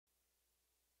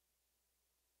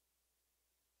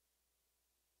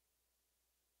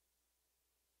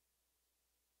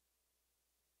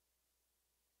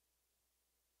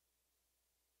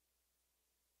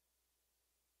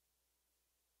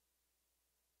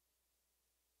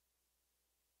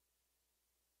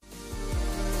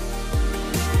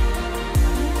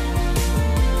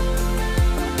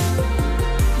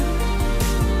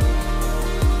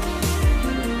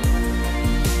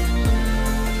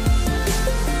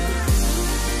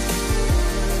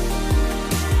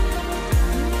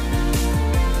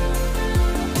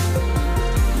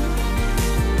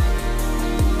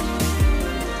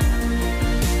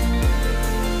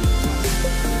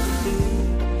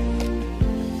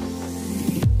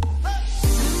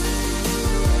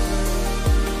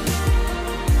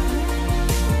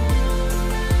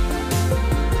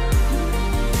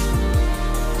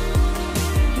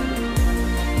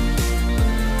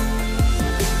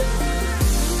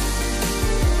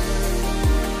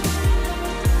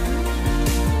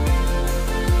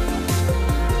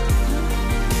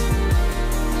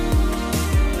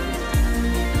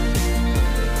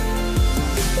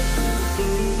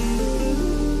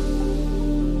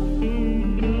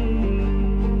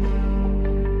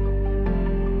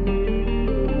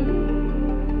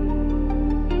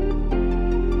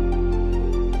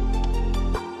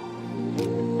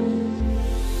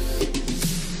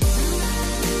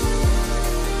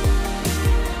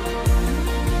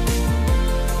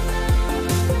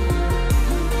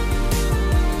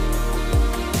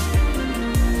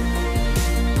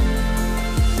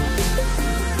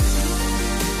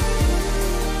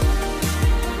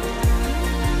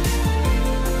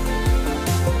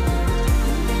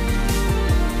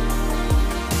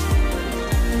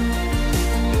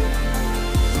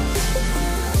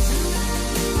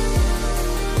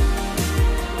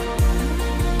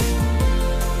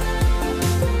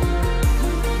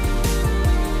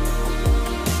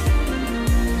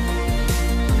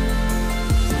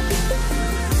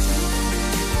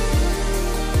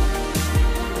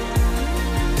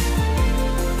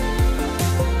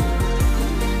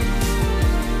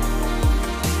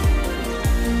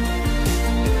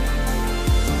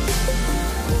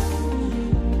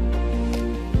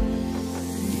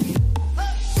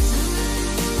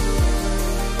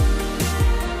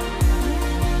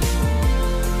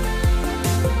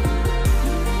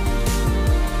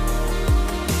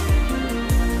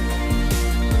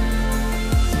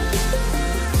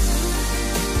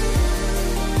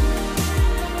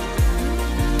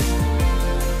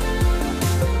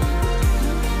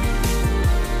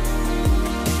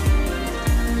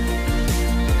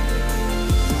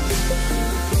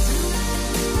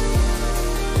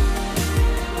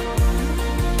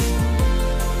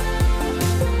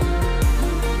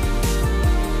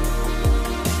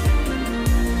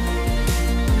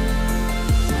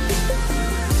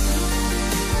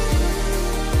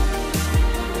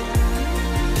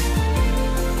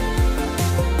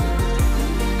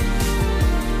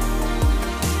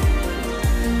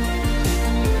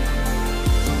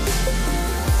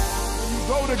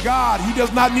to God, he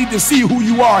does not need to see who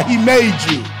you are. He made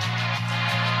you.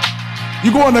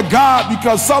 You're going to God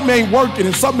because something ain't working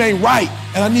and something ain't right,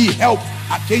 and I need help.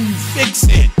 Can you fix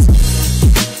it?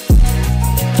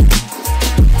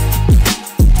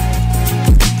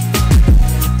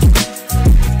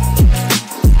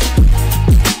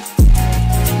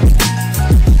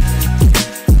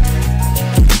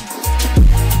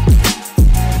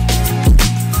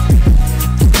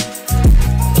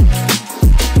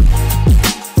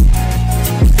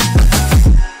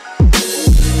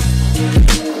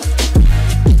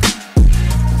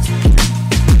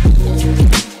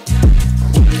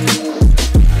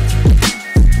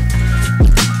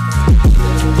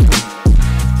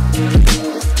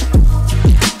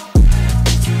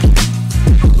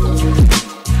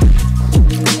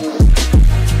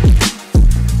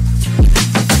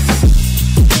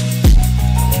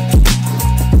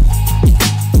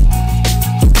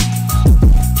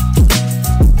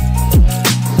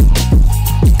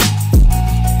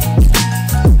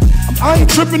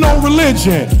 Tripping on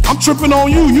religion. I'm tripping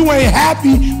on you. You ain't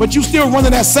happy, but you still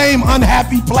running that same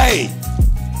unhappy play.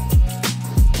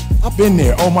 I've been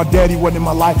there. Oh, my daddy wasn't in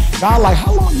my life. God, like,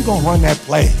 how long you gonna run that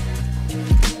play?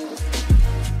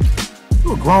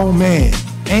 You're a grown man.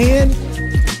 And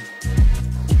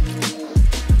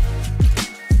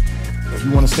if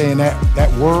you want to stay in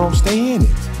that world, stay in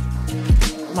it.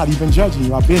 I'm not even judging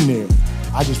you. I've been there.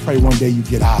 I just pray one day you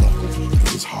get out of it.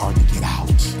 Because it's hard to get out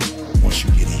once you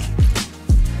get in.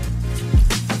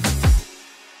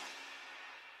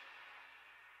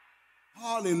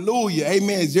 Hallelujah.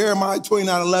 Amen. Jeremiah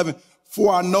 29:11.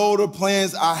 For I know the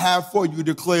plans I have for you,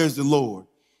 declares the Lord.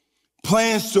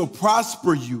 Plans to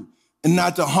prosper you and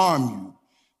not to harm you.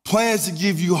 Plans to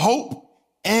give you hope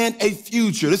and a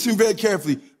future. Listen very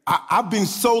carefully. I've been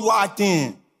so locked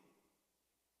in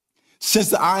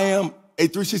since the I Am a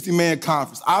 360 Man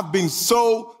conference. I've been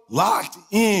so locked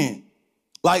in,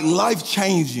 like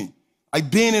life-changing, like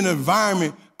being in an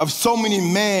environment of so many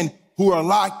men who are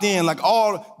locked in, like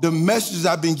all the messages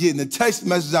I've been getting, the text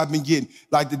messages I've been getting,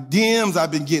 like the DMs I've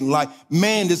been getting, like,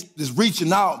 man, just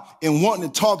reaching out and wanting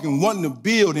to talk and wanting to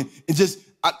build and just,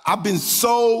 I've been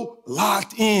so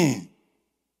locked in,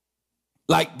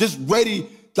 like just ready,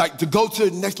 like to go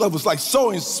to the next level. It's like so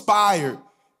inspired.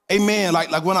 Amen.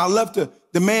 Like when I left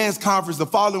the men's conference, the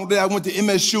following day I went to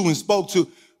MSU and spoke to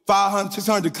 500,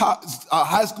 600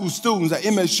 high school students at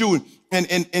MSU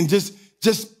and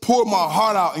just poured my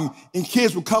heart out, and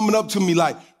kids were coming up to me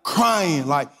like crying,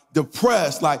 like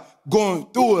depressed, like going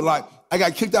through it, like I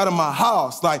got kicked out of my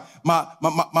house, like my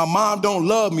mom don't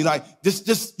love me, like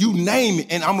just you name it.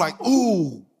 And I'm like,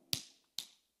 ooh.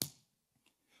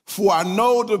 For I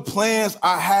know the plans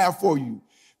I have for you,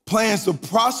 plans to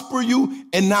prosper you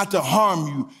and not to harm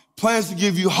you, plans to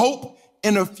give you hope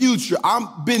and a future.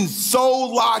 I've been so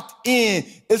locked in.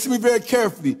 Listen to me very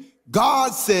carefully.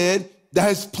 God said that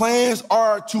his plans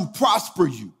are to prosper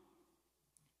you.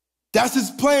 That's his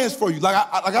plans for you. Like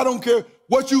I don't care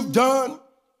what you've done.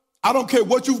 I don't care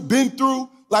what you've been through.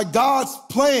 Like God's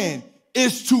plan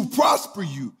is to prosper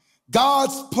you.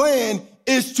 God's plan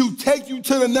is to take you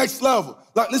to the next level.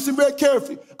 Like, listen very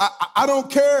carefully. I don't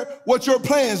care what your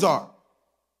plans are.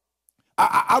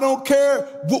 I don't care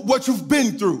what you've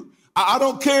been through. I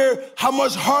don't care how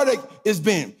much heartache it's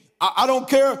been. I don't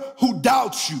care who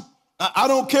doubts you. I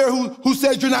don't care who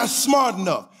says you're not smart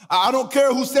enough. I don't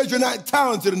care who says you're not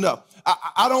talented enough.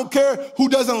 I don't care who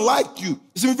doesn't like you.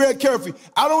 Listen very carefully.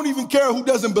 I don't even care who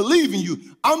doesn't believe in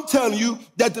you. I'm telling you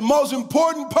that the most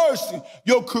important person,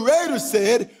 your creator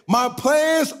said, my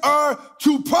plans are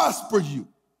to prosper you.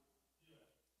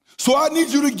 So I need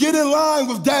you to get in line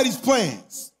with daddy's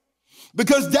plans,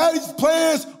 because daddy's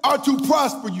plans are to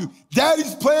prosper you.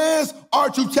 Daddy's plans are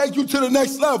to take you to the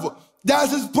next level.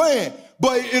 That's his plan.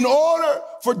 But in order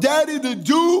for daddy to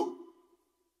do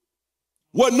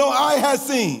what no eye has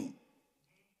seen,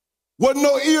 what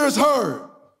no ears heard,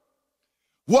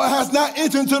 what has not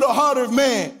entered into the heart of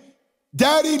man,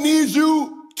 daddy needs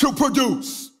you to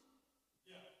produce.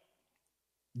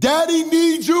 Daddy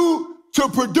needs you to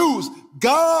produce.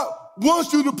 God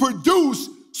wants you to produce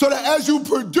so that as you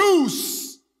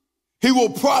produce, he will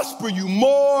prosper you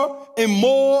more and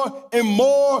more and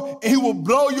more, and he will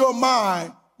blow your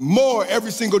mind more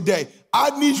every single day.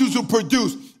 I need you to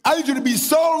produce. I need you to be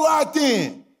so locked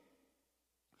in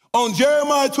on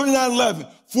Jeremiah 29:11.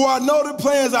 For I know the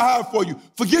plans I have for you.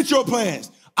 Forget your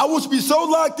plans. I want you to be so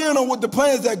locked in on what the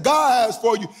plans that God has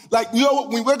for you. Like, you know,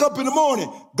 when we wake up in the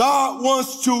morning, God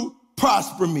wants to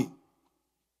prosper me.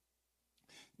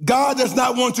 God does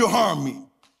not want to harm me.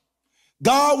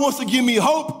 God wants to give me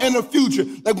hope and a future.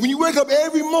 Like when you wake up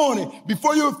every morning,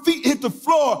 before your feet hit the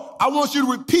floor, I want you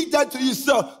to repeat that to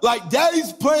yourself. Like,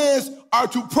 Daddy's plans are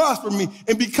to prosper me.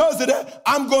 And because of that,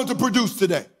 I'm going to produce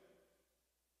today.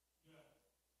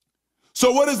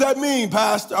 So what does that mean,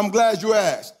 Pastor? I'm glad you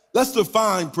asked. Let's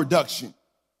define production.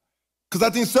 Because I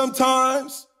think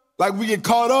sometimes, like, we get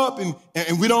caught up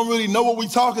and we don't really know what we're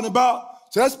talking about.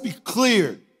 So let's be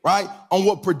clear, right, on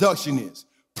what production is.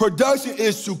 Production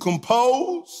is to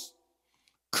compose,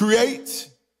 create,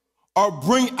 or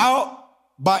bring out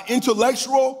by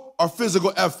intellectual or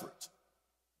physical effort.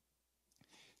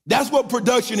 That's what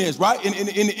production is, right? In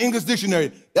the English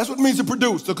dictionary, that's what it means to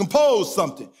produce, to compose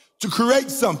something, to create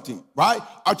something, right?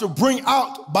 Or to bring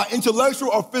out by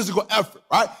intellectual or physical effort,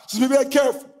 right? Just be very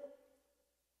careful.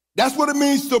 That's what it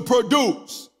means to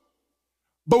produce.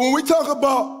 But when we talk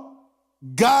about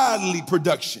godly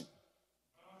production,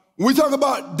 when we talk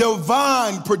about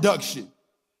divine production,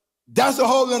 that's a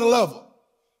whole other level.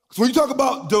 So when you talk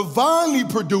about divinely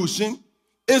producing,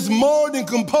 it's more than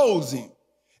composing.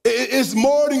 It's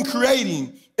more than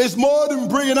creating. It's more than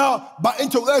bringing out by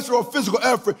intellectual or physical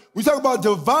effort. We talk about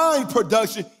divine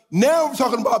production. Now we're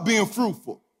talking about being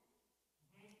fruitful.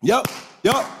 Yep.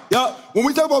 When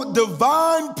we talk about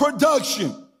divine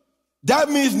production, that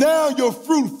means now you're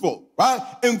fruitful, right?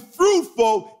 And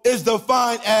fruitful is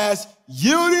defined as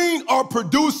yielding or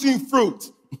producing fruit.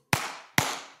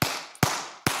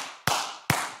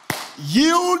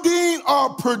 Yielding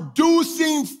or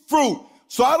producing fruit.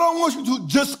 So I don't want you to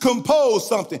just compose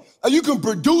something. You can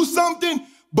produce something,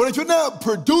 but if you're not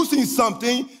producing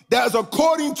something that is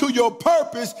according to your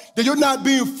purpose, then you're not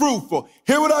being fruitful.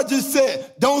 Hear what I just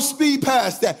said. Don't speed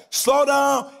past that. Slow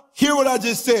down. Hear what I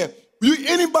just said.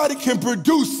 Anybody can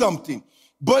produce something,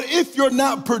 but if you're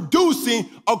not producing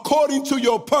according to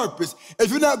your purpose,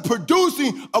 if you're not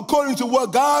producing according to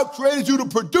what God created you to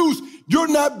produce, you're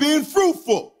not being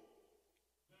fruitful.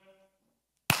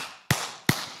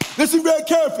 Listen very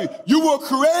carefully. You were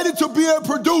created to be a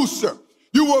producer.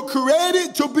 You were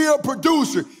created to be a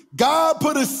producer. God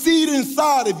put a seed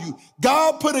inside of you.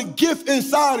 God put a gift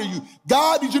inside of you.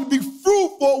 God needs you to be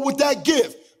fruitful with that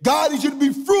gift. God needs you to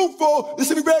be fruitful,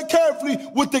 listen very carefully,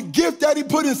 with the gift that he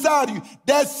put inside of you.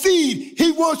 That seed,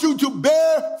 he wants you to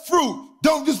bear fruit.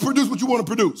 Don't just produce what you want to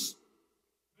produce.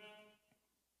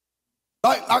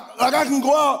 Like I can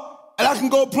go out and I can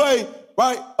go play,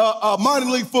 right, minor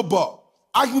league football.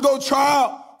 I can go try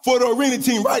out for the arena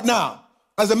team right now.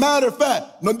 As a matter of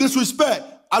fact, no disrespect,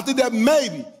 I think that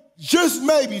maybe, just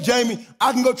maybe, Jamie,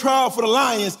 I can go try out for the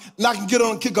Lions and I can get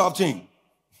on the kickoff team.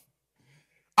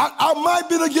 I might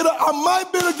be able to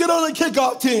get on the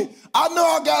kickoff team. I know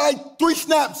I got like 3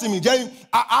 snaps in me, Jamie.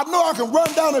 I know I can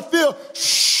run down the field.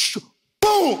 Shh,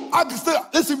 boom. I can still,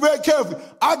 listen very carefully.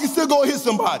 I can still go hit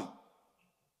somebody.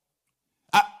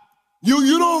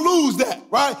 You don't lose that,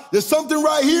 right? There's something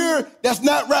right here that's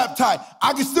not wrapped tight.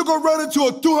 I can still go run into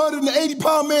a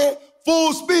 280-pound man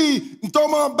full speed and throw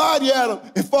my body at him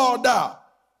and fall down.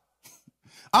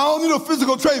 I don't need a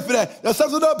physical trait for that. There's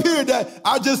something up here that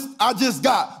I just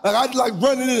got. Like I just like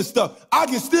running into stuff. I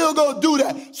can still go do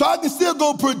that. So I can still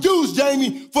go produce,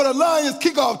 Jamie, for the Lions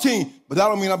kickoff team. But that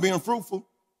don't mean I'm being fruitful.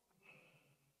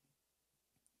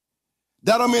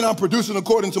 That don't mean I'm producing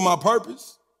according to my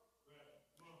purpose.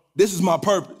 This is my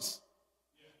purpose.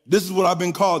 This is what I've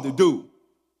been called to do.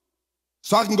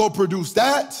 So I can go produce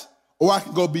that, or I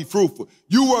can go be fruitful.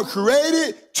 You were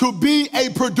created to be a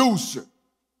producer.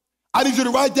 I need you to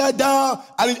write that down.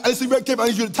 I need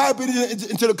you to type it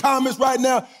into the comments right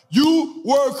now. You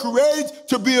were created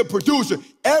to be a producer.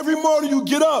 Every morning you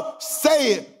get up,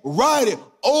 say it, write it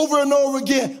over and over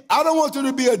again. I don't want there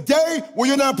to be a day where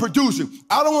you're not producing.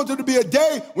 I don't want there to be a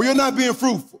day where you're not being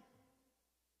fruitful.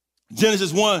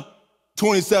 Genesis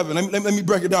 1:27. Let me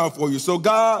break it down for you. So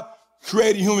God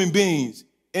created human beings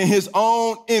in his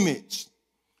own image.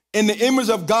 In the image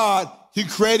of God, he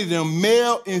created them,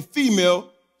 male and female.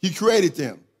 He created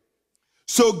them.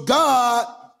 So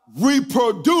God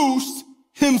reproduced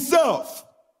himself.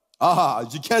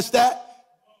 Did you catch that?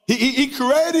 He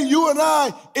created you and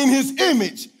I in his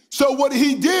image. So what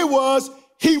he did was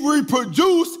he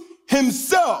reproduced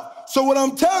himself. So what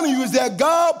I'm telling you is that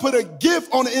God put a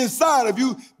gift on the inside of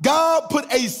you. God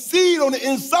put a seed on the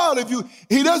inside of you.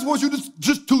 He doesn't want you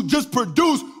to just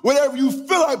produce whatever you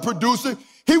feel like producing.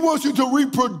 He wants you to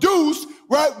reproduce,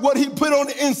 right, what he put on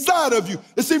the inside of you.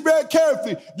 Listen very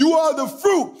carefully. You are the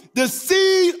fruit. The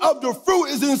seed of the fruit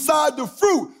is inside the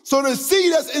fruit. So the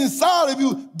seed that's inside of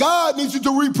you, God needs you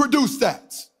to reproduce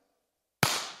that.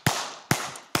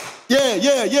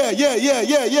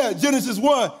 Yeah. Genesis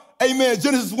 1. Amen.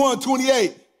 Genesis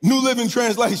 1:28. New Living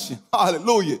Translation.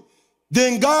 Hallelujah.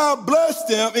 Then God blessed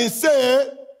them and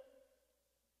said,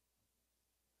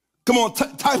 come on,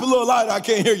 type a little louder. I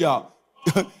can't hear y'all.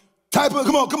 Come on. Type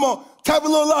a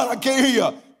little louder. I can't hear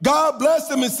y'all. God blessed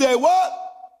them and said, what?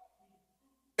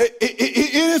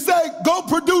 It didn't say, go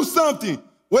produce something.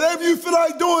 Whatever you feel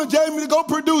like doing, Jamie, go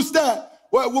produce that.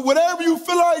 Whatever you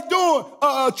feel like doing,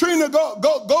 Trina,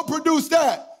 go produce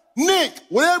that. Nick,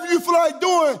 whatever you feel like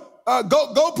doing,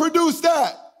 go produce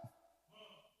that.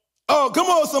 Oh, come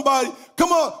on, somebody.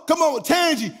 Come on,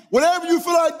 Tangi. Whatever you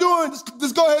feel like doing,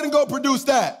 just go ahead and go produce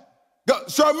that.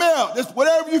 Charmel, just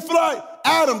whatever you feel like.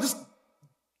 Adam, just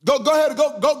go ahead and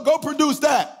go produce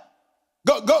that.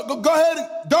 Go ahead and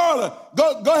Darla,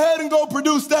 go ahead and go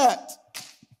produce that.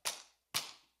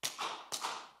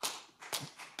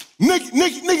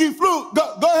 Nikki Flute,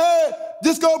 go ahead,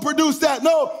 just go produce that.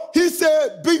 No, he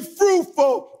said, be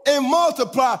fruitful and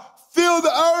multiply, fill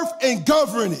the earth and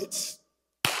govern it.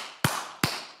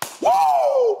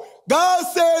 Woo! God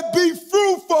said, be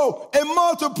fruitful and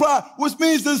multiply, which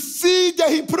means the seed that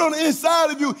he put on the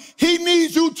inside of you, he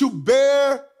needs you to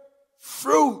bear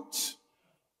fruit.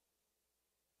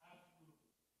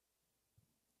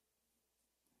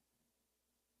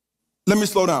 Let me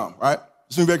slow down, right?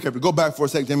 Just be very careful. Go back for a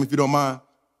second, Jamie, if you don't mind.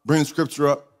 Bring the scripture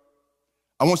up.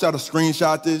 I want y'all to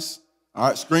screenshot this, all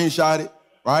right? Screenshot it,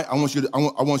 right? I want you to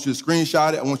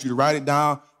screenshot it. I want you to write it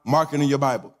down, mark it in your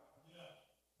Bible.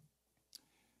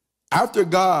 After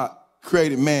God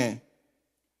created man,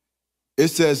 it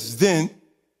says, then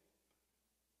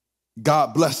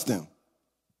God blessed them.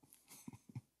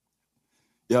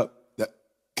 Yep.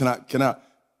 Can I,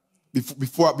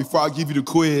 before I give you the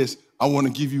quiz, I want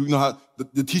to give you, how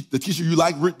the teacher you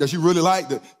like, that you really like,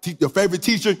 your favorite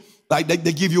teacher, like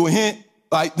they give you a hint,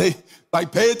 like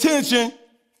pay attention,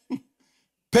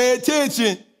 pay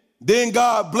attention, then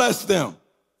God blessed them.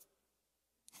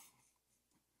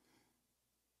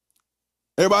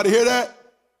 Everybody hear that?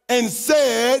 And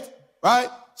said, right?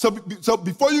 So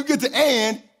before you get to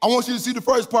and, I want you to see the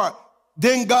first part.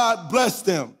 Then God blessed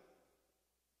them.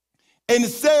 And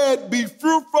said, be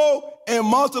fruitful and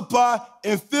multiply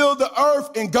and fill the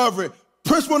earth and govern it.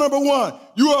 Principle number 1,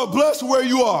 you are blessed where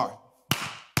you are.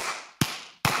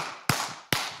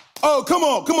 Oh, come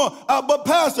on. But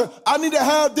Pastor, I need to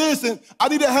have this and I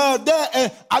need to have that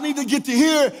and I need to get to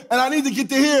here and I need to get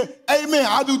to here. Amen,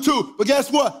 I do too. But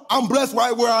guess what? I'm blessed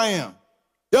right where I am.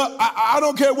 Yeah, I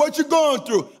don't care what you're going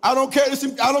through. I don't care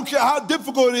how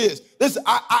difficult it is. Listen,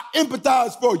 I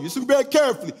empathize for you. Listen very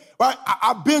carefully, right?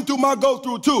 I've been through my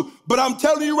go-through too. But I'm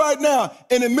telling you right now,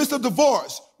 in the midst of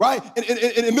divorce, right?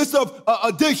 In the midst of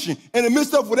addiction, in the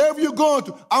midst of whatever you're going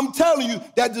through, I'm telling you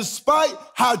that despite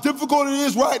how difficult it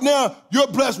is right now, you're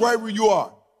blessed right where you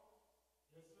are.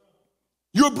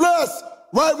 You're blessed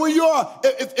right where you are.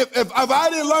 If I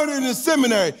didn't learn it in the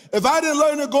seminary, if I didn't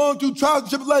learn it going through trials and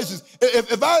tribulations,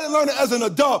 if I didn't learn it as an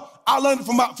adult, I learned it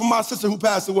from my sister who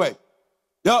passed away.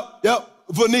 Yep,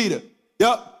 Vanita.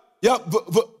 Yep,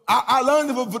 I learned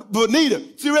it from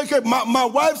Vanita. See, my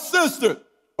wife's sister,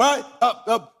 right?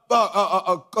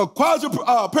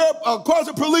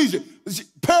 Quadriplegic,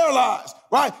 paralyzed,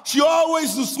 right? She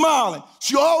always was smiling.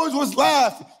 She always was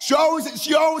laughing. She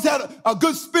always had a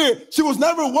good spirit. She was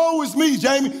never woe is me,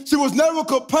 Jamie. She was never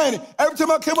complaining. Every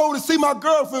time I came over to see my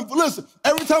girlfriend, listen,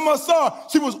 every time I saw her,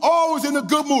 she was always in a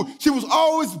good mood. She was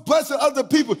always blessing other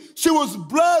people. She was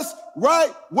blessed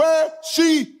right where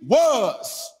she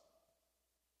was.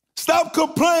 Stop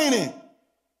complaining.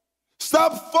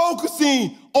 Stop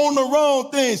focusing on the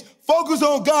wrong things. Focus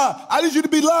on God. I need you to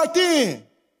be locked in.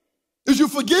 Did you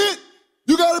forget?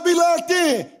 You got to be locked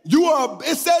in.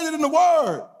 It said it in the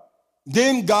word.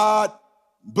 Then God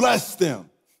blessed them.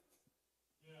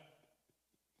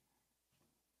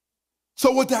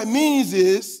 So what that means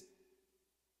is,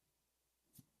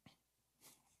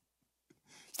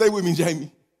 stay with me,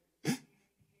 Jamie.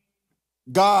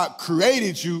 God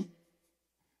created you.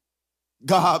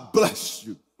 God blessed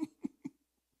you.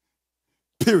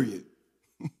 Period.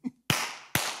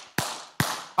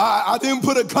 I didn't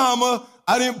put a comma.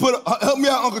 I didn't put help me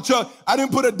out, Uncle Chuck. I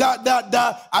didn't put a ...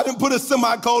 I didn't put a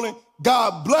semicolon.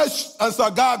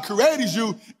 God created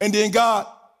you, and then God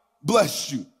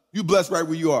blessed you. You blessed right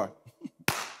where you are.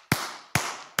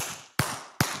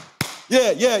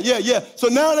 Yeah. So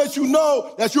now that you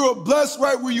know that you're blessed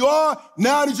right where you are,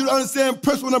 now I need you to understand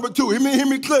principle number 2. Hear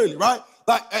me clearly, right?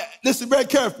 Like, listen very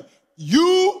carefully.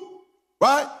 You,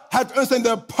 right, have to understand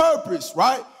the purpose,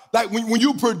 right? Like when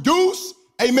you produce,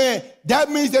 amen, that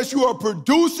means that you are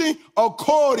producing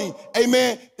according,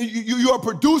 amen, you are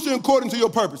producing according to your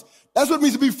purpose. That's what it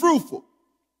means to be fruitful.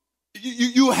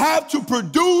 You have to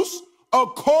produce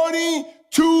according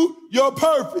to your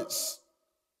purpose.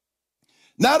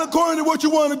 Not according to what you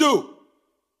want to do.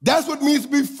 That's what it means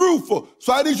to be fruitful.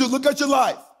 So I need you to look at your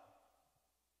life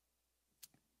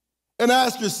and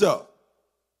ask yourself,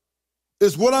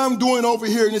 is what I'm doing over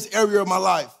here in this area of my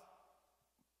life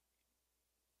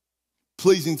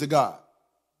pleasing to God?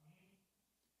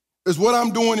 Is what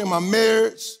I'm doing in my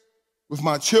marriage, with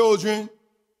my children,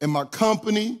 in my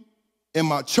company, in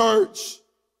my church,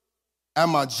 at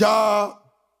my job,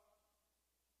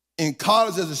 in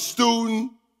college as a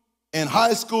student, in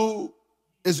high school,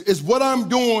 is what I'm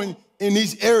doing in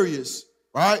these areas,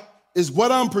 right? Is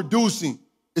what I'm producing,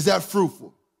 is that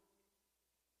fruitful?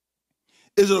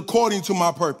 Is it according to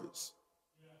my purpose?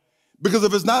 Because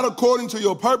if it's not according to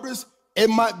your purpose, it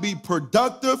might be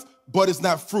productive, but it's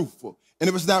not fruitful. And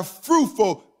if it's not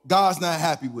fruitful, God's not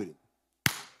happy with it.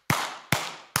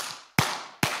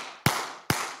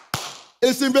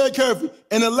 Listen very carefully.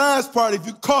 And the last part, if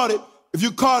you caught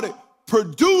it,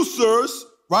 producers,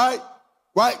 right?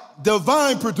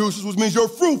 Divine producers, which means you're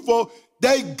fruitful,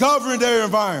 they govern their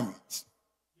environments.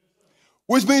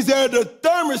 Which means they're the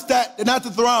thermostat and not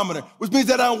the thermometer. Which means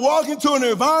that I walk into an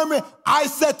environment, I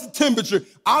set the temperature.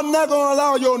 I'm not gonna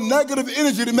allow your negative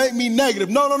energy to make me negative.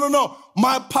 No.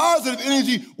 My positive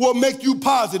energy will make you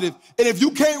positive. And if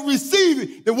you can't receive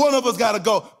it, then one of us gotta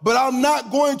go. But I'm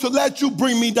not going to let you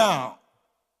bring me down.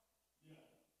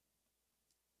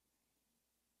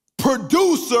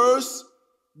 Producers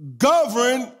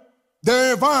govern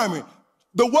their environment.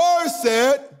 The word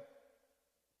said,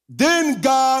 then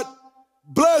God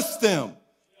blessed them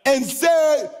and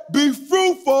said, be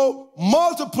fruitful,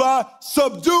 multiply,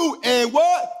 subdue, and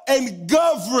what? And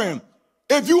govern.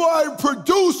 If you are a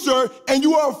producer and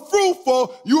you are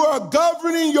fruitful, you are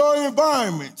governing your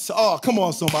environment. Oh, come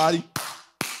on, somebody.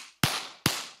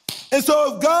 And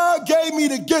so if God gave me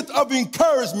the gift of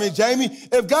encouragement, Jamie,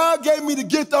 if God gave me the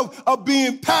gift of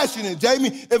being passionate, Jamie,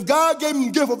 if God gave me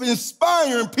the gift of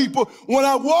inspiring people, when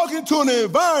I walk into an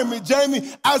environment, Jamie,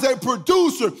 as a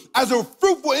producer, as a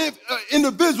fruitful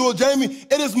individual, Jamie,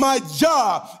 it is my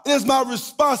job, it is my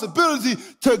responsibility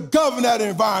to govern that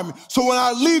environment. So when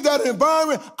I leave that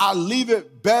environment, I leave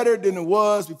it better than it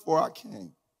was before I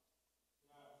came.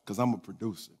 Because I'm a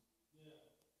producer.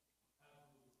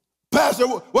 Pastor,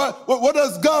 what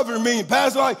does govern mean?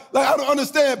 Pastor, like I don't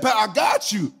understand. I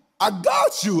got you.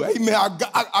 Amen.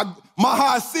 My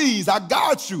high seas, I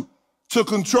got you to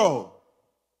control,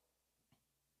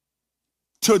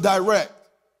 to direct,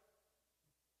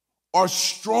 or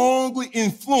strongly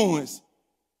influence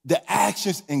the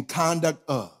actions and conduct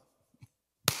of.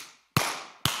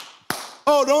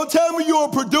 Oh, don't tell me you're a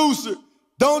producer.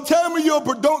 Don't tell me you're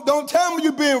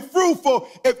being fruitful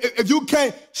if you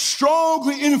can't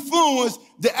strongly influence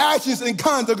the actions and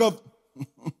conduct of.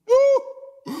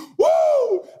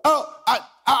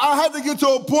 I had to get to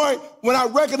a point when I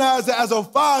recognized that as a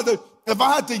father, if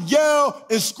I had to yell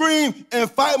and scream and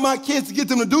fight my kids to get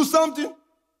them to do something,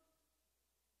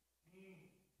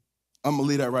 I'm gonna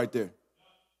leave that right there.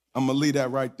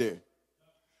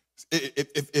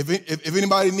 If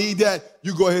anybody need that,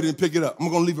 you go ahead and pick it up.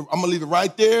 I'm gonna leave it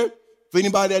right there. For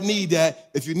anybody that need that,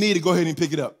 if you need it, go ahead and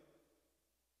pick it up.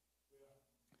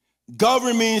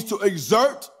 Govern means to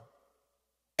exert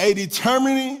a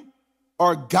determining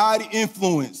or guiding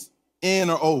influence in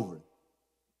or over.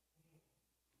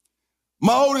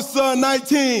 My oldest son,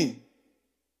 19.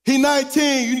 He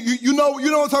 19. You know what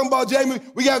I'm talking about, Jamie?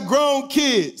 We got grown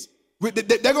kids.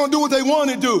 They're gonna do what they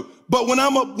want to do. But when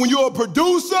you're a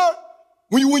producer,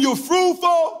 when you're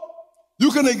fruitful,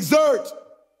 you can exert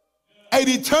a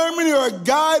determining or a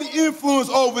guiding influence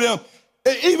over them.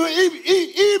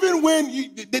 Even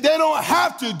when they don't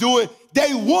have to do it,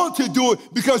 they want to do it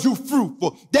because you're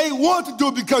fruitful. They want to do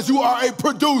it because you are a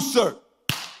producer.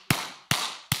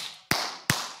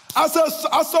 I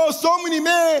saw so many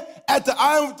men at the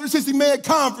I Am 360 Man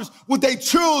Conference with their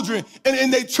children,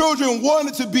 and their children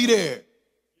wanted to be there.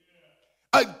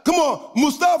 Come on,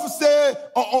 Mustafa said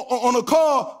on a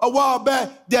call a while back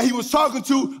that he was talking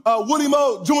to Willie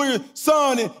Moe Jr.'s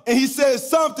son, and he said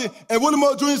something, and Willie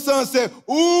Moe Jr.'s son said,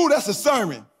 ooh, that's a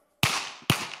sermon.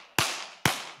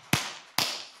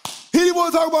 He didn't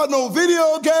want to talk about no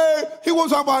video game. He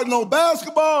wasn't talking about no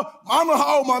basketball. I don't know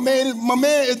how old my man is. My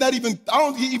man is not even, I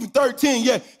don't think he's even 13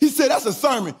 yet. He said that's a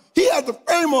sermon. He had the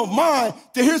frame of mind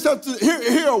to hear something,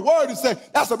 hear a word and say,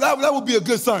 that would be a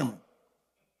good sermon.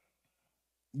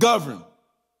 Govern.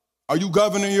 Are you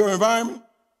governing your environment?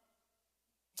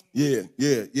 Yeah.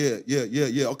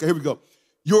 Okay, here we go.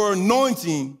 Your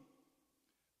anointing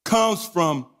comes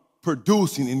from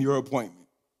producing in your appointment.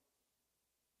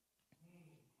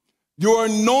 Your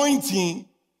anointing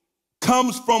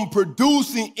comes from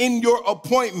producing in your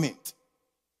appointment.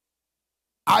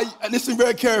 Listen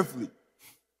very carefully.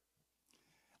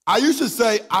 I used to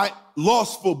say I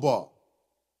lost football.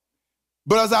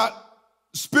 But as I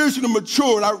spiritually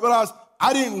matured, I realized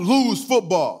I didn't lose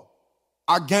football.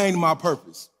 I gained my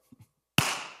purpose.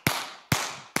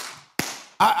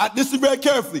 Listen very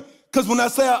carefully, because when I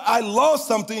say I lost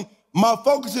something, my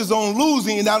focus is on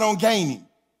losing and not on gaining.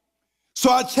 So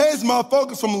I changed my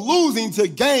focus from losing to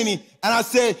gaining, and I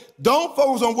said, don't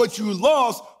focus on what you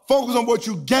lost, focus on what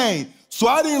you gained. So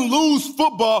I didn't lose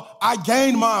football, I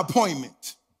gained my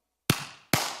appointment.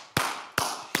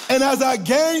 And as I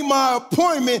gained my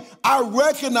appointment, I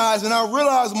recognized and I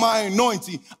realized my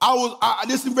anointing.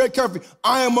 Listen very carefully.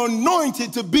 I am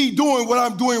anointed to be doing what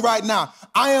I'm doing right now.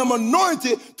 I am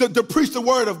anointed to preach the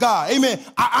word of God. Amen.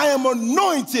 I am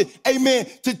anointed, amen,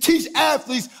 to teach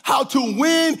athletes how to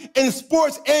win in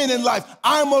sports and in life.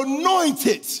 I'm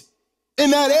anointed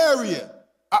in that area.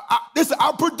 Listen,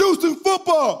 I produced in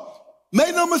football.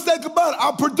 Make no mistake about it.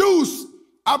 I produced.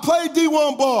 I played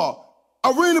D1 ball.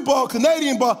 Arena ball,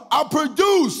 Canadian ball, I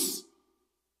produce.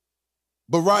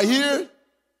 But right here,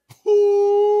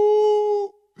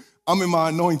 I'm in my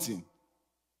anointing.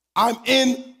 I'm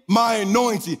in my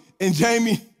anointing. And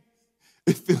Jamie,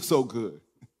 it feels so good.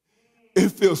 It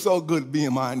feels so good to be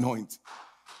in my anointing.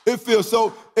 It feels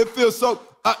so,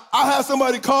 I had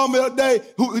somebody call me the other day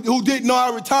who didn't know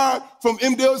I retired from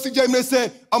MDLC, Jamie. They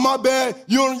said, oh, my bad,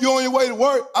 you on your way to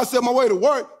work? I said, my way to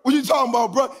work? What you talking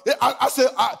about, bro? I said,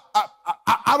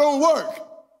 I don't work.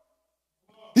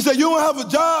 He said, you don't have a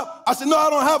job? I said, no, I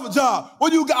don't have a job. What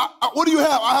do you got? What do you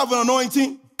have? I have an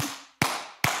anointing.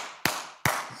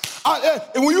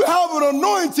 And when you have an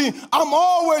anointing, I'm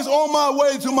always on my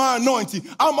way to my anointing.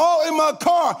 I'm all in my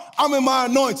car, I'm in my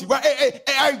anointing, right?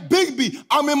 Hey, Big B,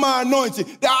 I'm in my anointing.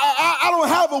 I don't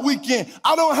have a weekend.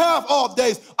 I don't have off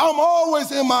days. I'm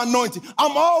always in my anointing.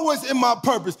 I'm always in my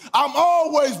purpose. I'm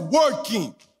always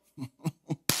working.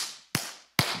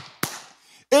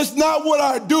 It's not what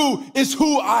I do, it's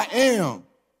who I am.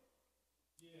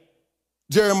 Yeah.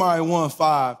 Jeremiah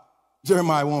 1:5.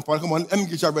 Jeremiah 1:5. Come on, let me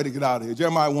get y'all ready to get out of here.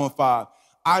 Jeremiah 1:5.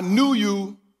 I knew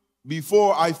you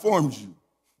before I formed you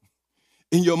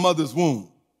in your mother's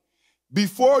womb.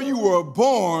 Before you were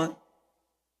born,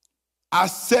 I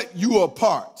set you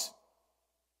apart.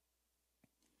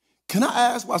 Can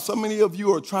I ask why so many of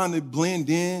you are trying to blend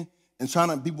in and trying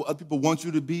to be what other people want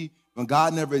you to be when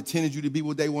God never intended you to be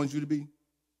what they want you to be?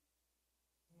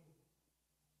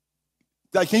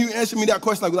 Like, can you answer me that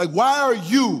question? Like, why are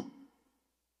you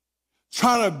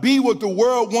trying to be what the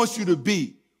world wants you to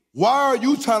be? Why are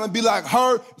you trying to be like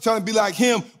her, trying to be like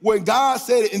him? When God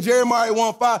said it in Jeremiah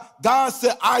 1:5, God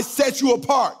said, I set you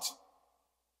apart.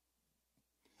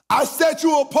 I set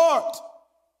you apart.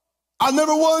 I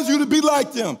never wanted you to be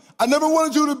like them. I never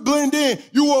wanted you to blend in.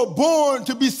 You were born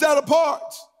to be set apart.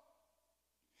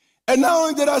 And not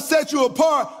only did I set you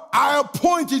apart, I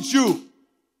appointed you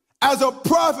as a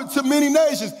prophet to many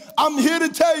nations. I'm here to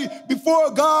tell you,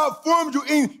 before God formed you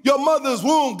in your mother's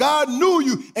womb, God knew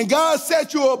you, and God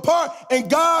set you apart, and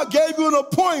God gave you an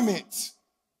appointment.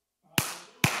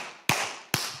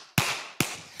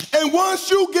 And once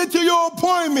you get to your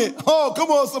appointment, oh, come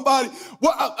on, somebody.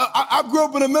 Well, I grew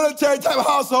up in a military type of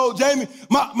household, Jamie.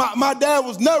 My dad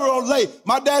was never on late.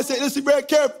 My dad said, listen very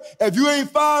careful. If you ain't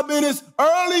 5 minutes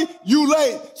early, you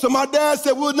late. So my dad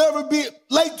said, we'll never be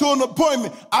late to an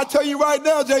appointment. I tell you right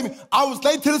now, Jamie, I was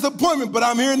late to this appointment, but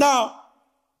I'm here now.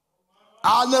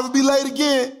 I'll never be late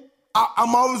again.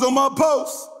 I'm always on my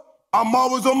post. I'm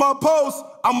always on my post.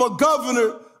 I'm a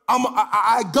governor.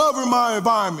 I govern my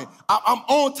environment. I'm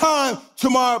on time to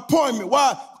my appointment.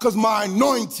 Why? Because my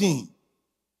anointing.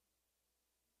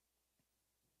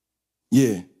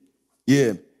 Yeah.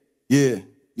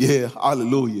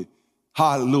 Hallelujah.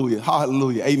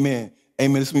 Hallelujah. Amen.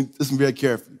 Listen very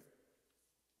carefully.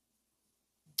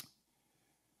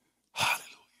 Hallelujah.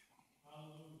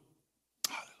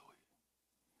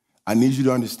 I need you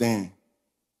to understand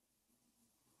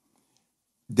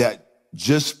that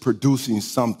just producing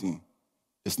something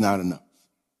is not enough.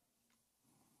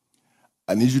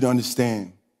 I need you to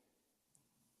understand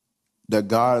that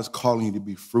God is calling you to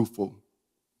be fruitful,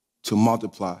 to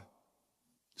multiply,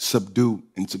 subdue,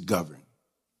 and to govern.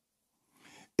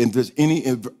 If there's any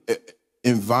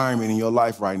environment in your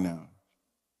life right now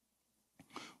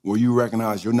where you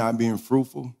recognize you're not being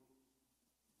fruitful,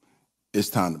 it's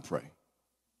time to pray.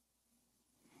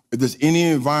 If there's any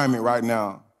environment right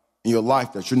now in your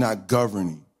life that you're not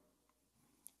governing,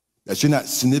 that you're not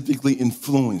significantly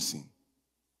influencing,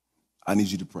 I need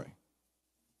you to pray.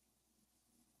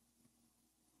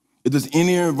 If there's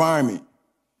any environment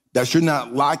that you're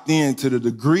not locked in to the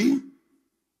degree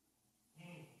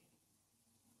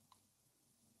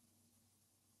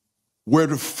where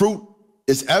the fruit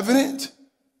is evident,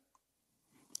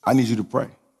 I need you to pray.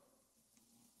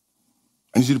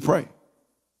 I need you to pray.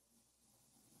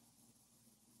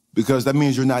 Because that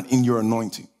means you're not in your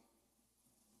anointing.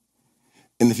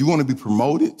 And if you want to be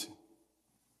promoted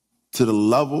to the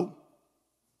level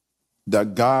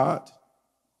that God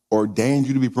ordained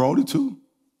you to be promoted to,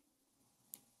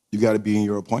 you got to be in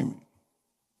your appointment.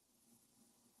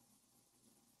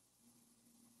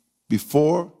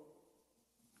 Before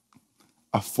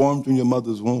I formed you in your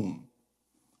mother's womb,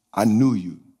 I knew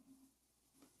you.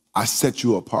 I set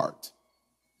you apart.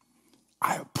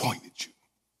 I appointed you.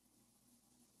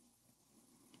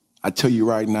 I tell you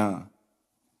right now,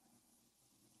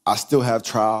 I still have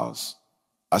trials.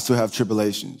 I still have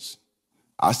tribulations.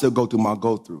 I still go through my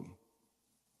go-through.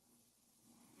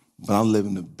 But I'm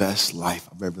living the best life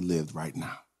I've ever lived right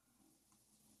now.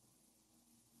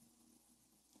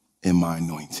 In my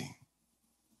anointing.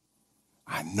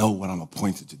 I know what I'm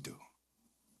appointed to do.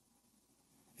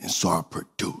 And so I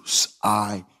produce.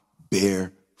 I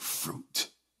bear fruit.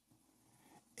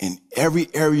 In every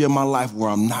area of my life where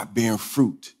I'm not bearing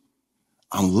fruit,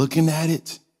 I'm looking at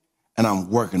it and I'm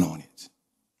working on it.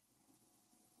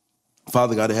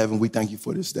 Father God of heaven, we thank you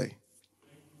for this day.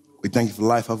 We thank you for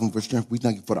life, health, and for strength. We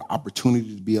thank you for the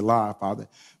opportunity to be alive, Father.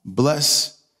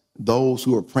 Bless those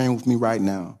who are praying with me right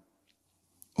now,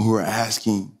 who are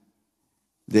asking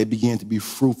they begin to be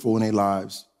fruitful in their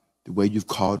lives the way you've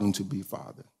called them to be,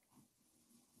 Father.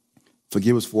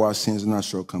 Forgive us for our sins and our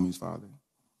shortcomings, Father.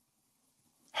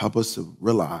 Help us to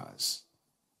realize,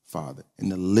 Father, and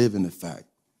to live in the fact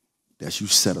that you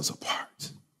set us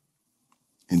apart.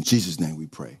 In Jesus' name we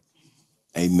pray.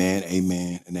 Amen,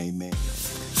 amen, and amen.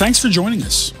 Thanks for joining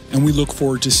us, and we look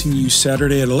forward to seeing you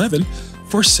Saturday at 11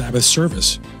 for Sabbath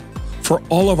service. For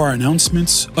all of our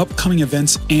announcements, upcoming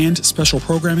events, and special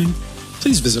programming,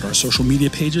 please visit our social media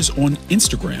pages on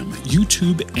Instagram,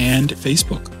 YouTube, and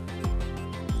Facebook.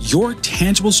 Your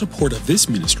tangible support of this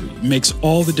ministry makes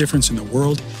all the difference in the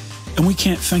world, and we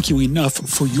can't thank you enough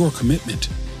for your commitment.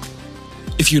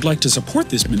 If you'd like to support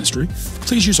this ministry,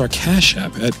 please use our Cash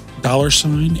App at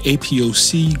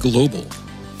 $APOC Global.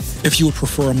 If you would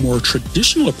prefer a more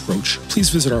traditional approach, please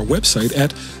visit our website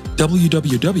at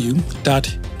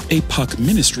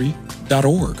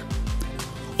www.apocministry.org.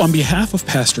 On behalf of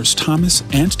Pastors Thomas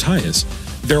and Tyus,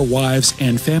 their wives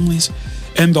and families,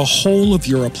 and the whole of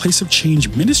your A Place of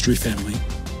Change ministry family,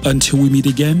 until we meet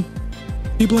again,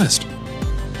 be blessed.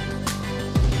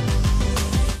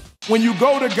 When you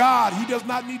go to God, he does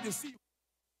not need to see.